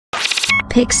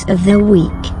Picks of the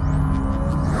week.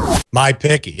 My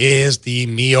pick is the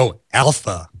MIO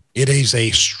Alpha. It is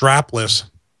a strapless.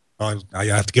 I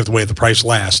have to give away the price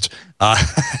last.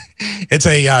 It's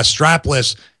a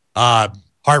strapless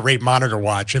heart rate monitor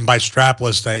watch, and by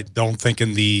strapless, I don't think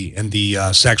in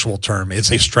the sexual term.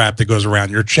 It's a strap that goes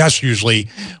around your chest usually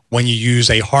when you use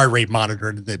a heart rate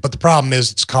monitor. But the problem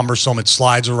is it's cumbersome. It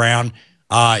slides around,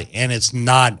 and it's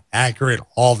not accurate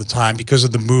all the time because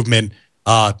of the movement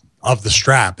of the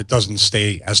strap. It doesn't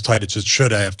stay as tight as it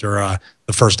should after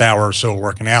the first hour or so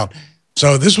working out.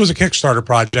 So this was a Kickstarter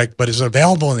project, but it's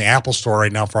available in the Apple Store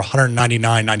right now for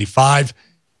 $199.95.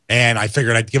 And I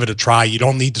figured I'd give it a try. You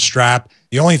don't need the strap.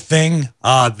 The only thing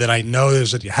that I know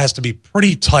is that it has to be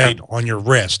pretty tight on your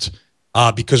wrist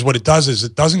because what it does is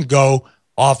it doesn't go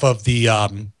off of the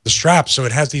strap. So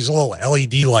it has these little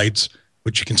LED lights,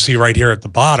 which you can see right here at the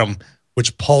bottom,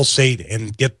 which pulsate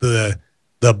and get the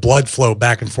blood flow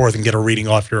back and forth and get a reading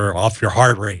off your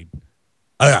heart rate.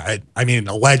 I mean,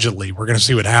 allegedly, we're going to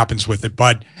see what happens with it.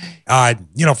 But,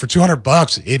 you know, for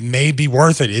 $200, it may be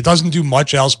worth it. It doesn't do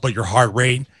much else but your heart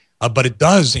rate, but it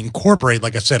does incorporate,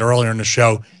 like I said earlier in the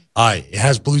show, it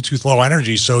has Bluetooth Low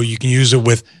Energy, so you can use it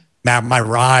with Map My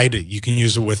Ride. You can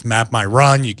use it with Map My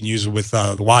Run. You can use it with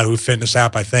the Wahoo Fitness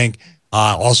app, I think.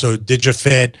 Also,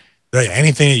 DigiFit.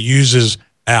 Anything that uses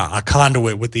a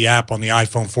conduit with the app on the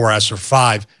iPhone 4S or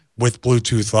 5 with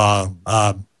Bluetooth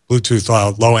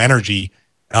Low Energy,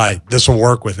 this will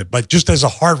work with it. But just as a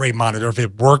heart rate monitor, if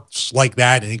it works like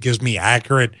that and it gives me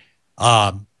accurate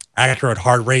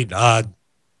heart rate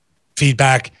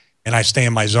feedback and I stay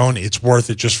in my zone, it's worth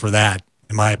it just for that,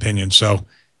 in my opinion. So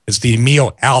it's the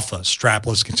MIO Alpha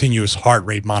strapless continuous heart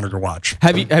rate monitor watch.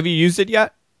 Have you used it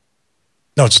yet?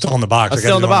 No, it's still in the box. It's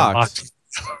still in the box.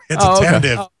 It's a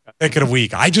tentative pick of the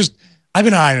week. I've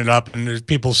been eyeing it up, and there's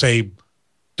people say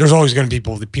there's always going to be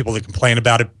people that complain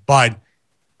about it, but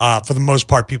for the most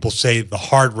part, people say the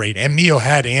heart rate. And MIO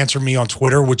had answered me on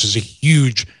Twitter, which is a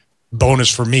huge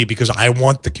bonus for me because I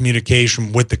want the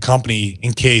communication with the company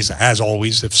in case, as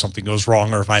always, if something goes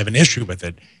wrong or if I have an issue with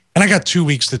it. And I got 2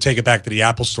 weeks to take it back to the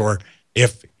Apple Store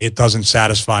if it doesn't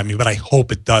satisfy me, but I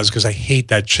hope it does because I hate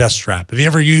that chest strap. Have you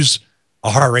ever used a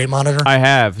heart rate monitor? I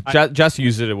have. Jess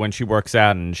uses it when she works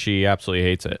out, and she absolutely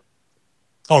hates it.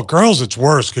 Oh, girls, it's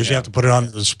worse because you have to put it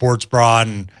on the sports bra,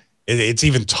 and it's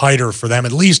even tighter for them.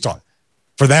 At least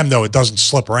for them, though, it doesn't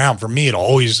slip around. For me, it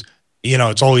always, you know,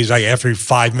 it's always like every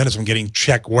 5 minutes I'm getting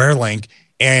check wear link.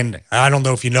 And I don't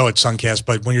know if you know it, Suncast,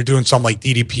 but when you're doing something like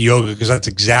DDP yoga, because that's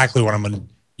exactly what I'm going to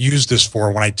use this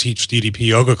for when I teach DDP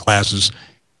yoga classes,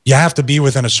 you have to be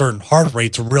within a certain heart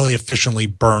rate to really efficiently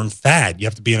burn fat. You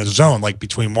have to be in a zone like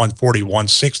between 140,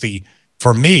 160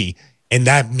 for me. And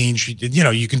that means, you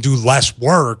know, you can do less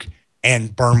work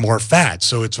and burn more fat.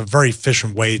 So it's a very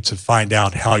efficient way to find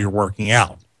out how you're working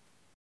out.